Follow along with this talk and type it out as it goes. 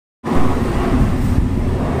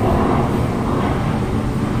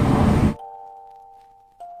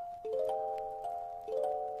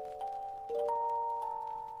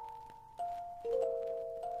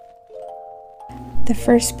The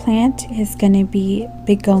first plant is gonna be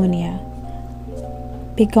begonia.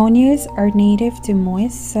 Begonias are native to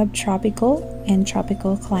moist subtropical and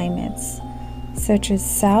tropical climates, such as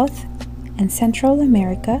South and Central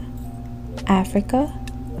America, Africa,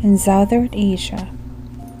 and Southern Asia.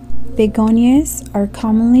 Begonias are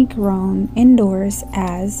commonly grown indoors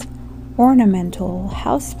as ornamental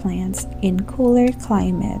houseplants in cooler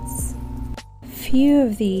climates. Few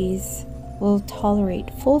of these will tolerate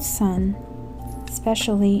full sun,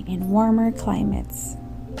 especially in warmer climates.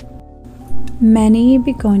 Many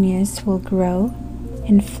begonias will grow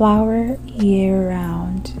and flower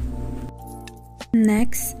year-round.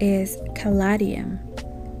 Next is caladium.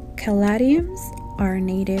 Caladiums are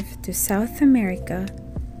native to South America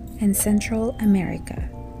and Central America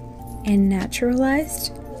and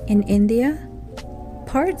naturalized in India,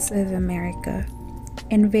 parts of America,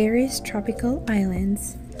 and various tropical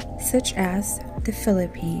islands such as the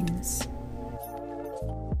Philippines.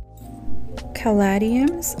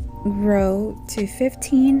 Caladiums grow to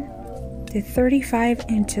 15 to 35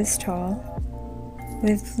 inches tall,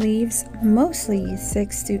 with leaves mostly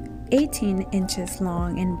 6 to 18 inches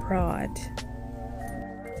long and broad.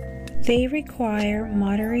 They require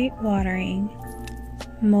moderate watering.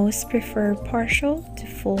 Most prefer partial to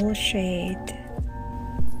full shade.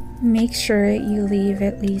 Make sure you leave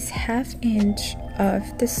at least ½ inch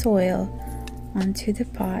of the soil onto the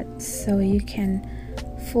pot so you can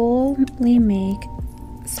fully make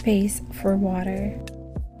space for water.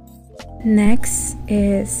 Next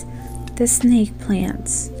is the snake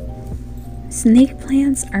plants. Snake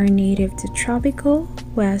plants are native to tropical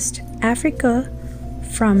West Africa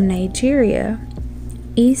from Nigeria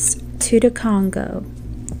east to the Congo.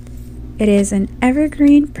 It is an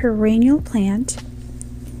evergreen perennial plant.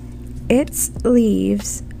 Its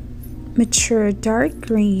leaves mature dark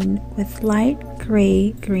green with light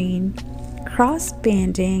gray-green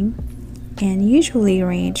cross-banding and usually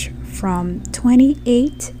range from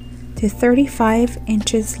 28 to 35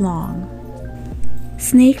 inches long.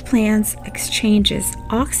 Snake plants exchanges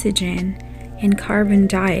oxygen and carbon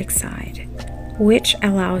dioxide, which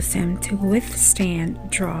allows them to withstand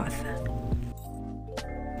drought.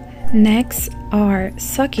 Next are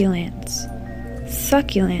succulents.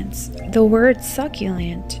 Succulents. The word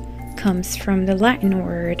succulent comes from the Latin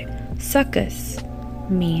word succus,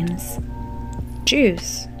 means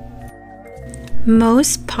juice.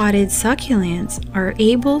 Most potted succulents are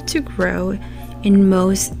able to grow in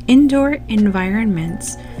most indoor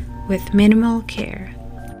environments with minimal care.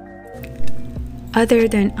 Other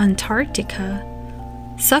than Antarctica,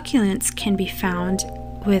 succulents can be found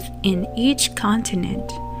within each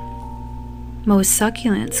continent. Most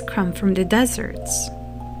succulents come from the deserts,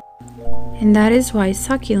 and that is why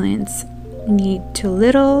succulents need too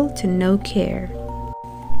little to no care.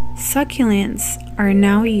 Succulents are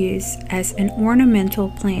now used as an ornamental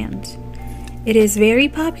plant. It is very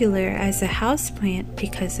popular as a houseplant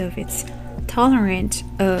because of its tolerance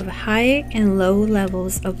of high and low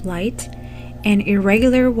levels of light and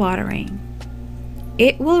irregular watering.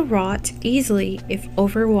 It will rot easily if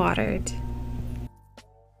overwatered.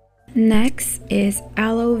 Next is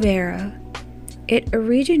aloe vera. It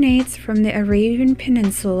originates from the Arabian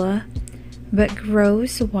Peninsula but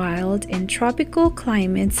grows wild in tropical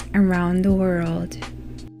climates around the world.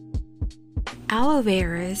 Aloe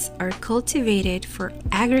veras are cultivated for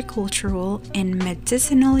agricultural and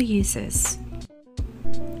medicinal uses.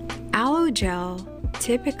 Aloe gel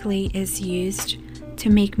typically is used to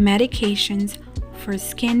make medications for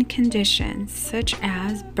skin conditions such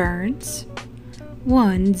as burns,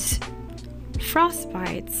 wounds,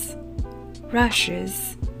 frostbites,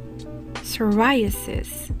 rashes,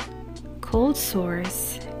 psoriasis, cold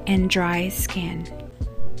sores, and dry skin.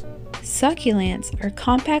 Succulents are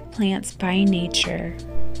compact plants by nature.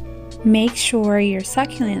 Make sure your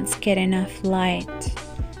succulents get enough light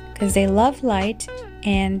because they love light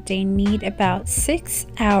and they need about 6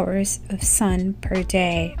 hours of sun per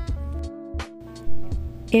day.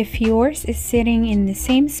 If yours is sitting in the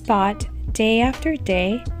same spot day after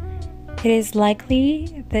day, it is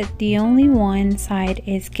likely that the only one side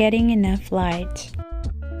is getting enough light.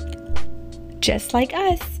 Just like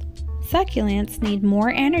us, succulents need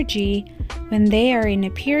more energy when they are in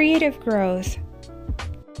a period of growth.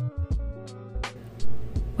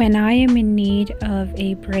 When I am in need of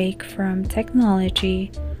a break from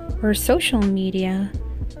technology or social media,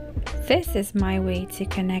 this is my way to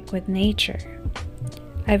connect with nature.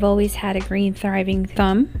 I've always had a green thriving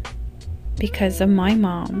thumb because of my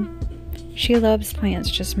mom. She loves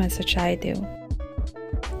plants just as much as I do.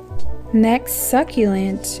 Next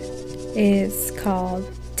succulent is called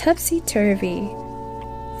topsy-turvy.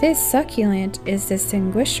 This succulent is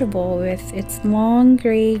distinguishable with its long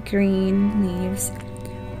gray-green leaves,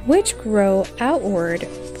 which grow outward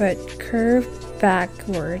but curve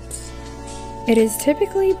backwards. It is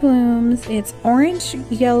typically blooms its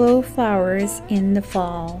orange-yellow flowers in the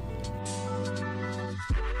fall.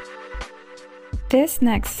 This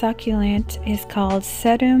next succulent is called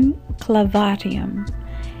Sedum clavatum.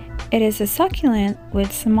 It is a succulent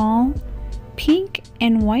with small pink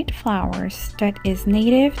and white flowers that is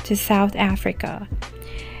native to South Africa.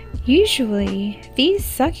 Usually, these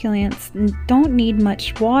succulents don't need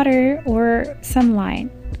much water or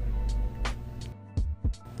sunlight.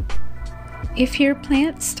 If your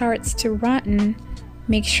plant starts to rotten,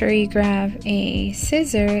 make sure you grab a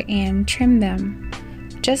scissor and trim them.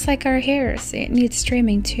 Just like our hairs, it needs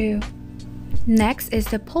trimming too. Next is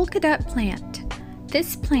the polka dot plant.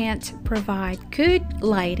 This plant provides good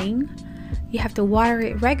lighting. You have to water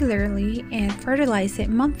it regularly and fertilize it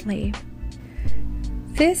monthly.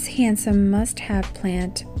 This handsome must-have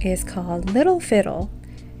plant is called Little Fiddle.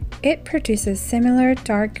 It produces similar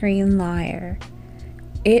dark green lyre.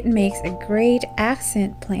 It makes a great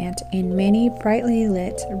accent plant in many brightly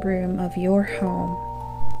lit rooms of your home.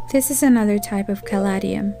 This is another type of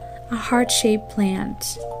caladium, a heart-shaped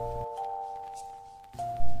plant.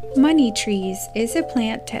 Money trees is a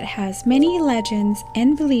plant that has many legends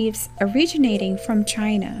and beliefs originating from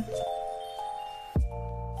China.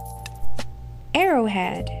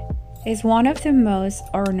 Arrowhead is one of the most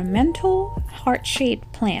ornamental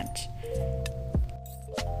heart-shaped plants.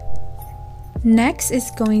 Next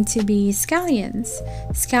is going to be scallions.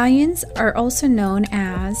 Scallions are also known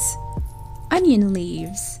as onion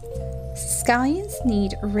leaves. Scallions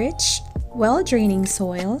need rich, well-draining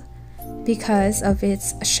soil. Because of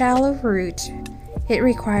its shallow root, it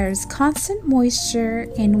requires constant moisture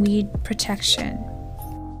and weed protection.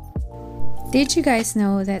 Did you guys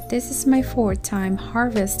know that this is my 4th time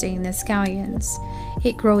harvesting the scallions?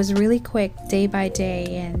 It grows really quick day by day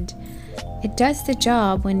and it does the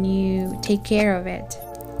job when you take care of it.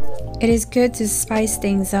 It is good to spice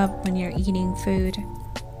things up when you're eating food.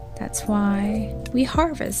 That's why we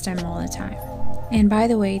harvest them all the time. And by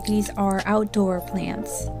the way, these are outdoor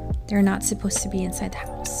plants. They're not supposed to be inside the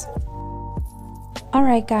house.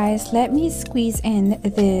 Alright guys, let me squeeze in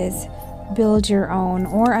this build your own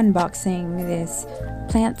or unboxing this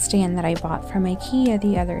plant stand that I bought from IKEA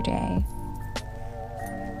the other day.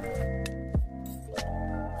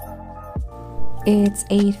 It's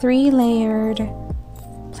a 3-layered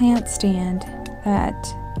plant stand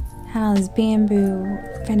that has bamboo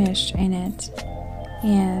finish in it,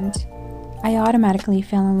 and I automatically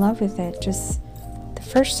fell in love with it just the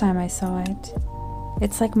first time I saw it.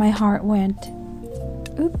 It's like my heart went,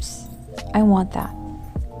 oops, I want that,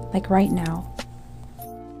 like right now.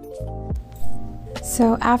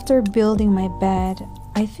 So after building my bed,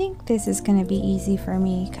 I think this is gonna be easy for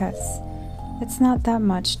me because it's not that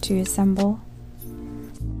much to assemble.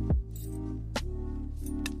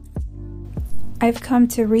 I've come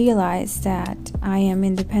to realize that I am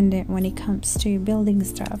independent when it comes to building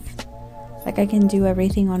stuff. Like I can do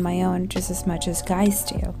everything on my own just as much as guys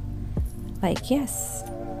do. Like yes,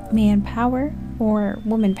 man power or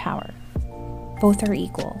woman power. Both are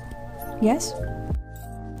equal. Yes?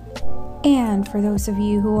 And for those of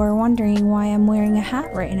you who are wondering why I'm wearing a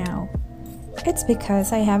hat right now, it's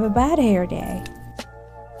because I have a bad hair day.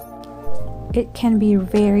 It can be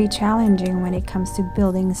very challenging when it comes to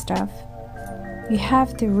building stuff. You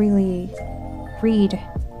have to really read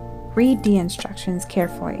the instructions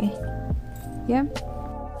carefully. Yep.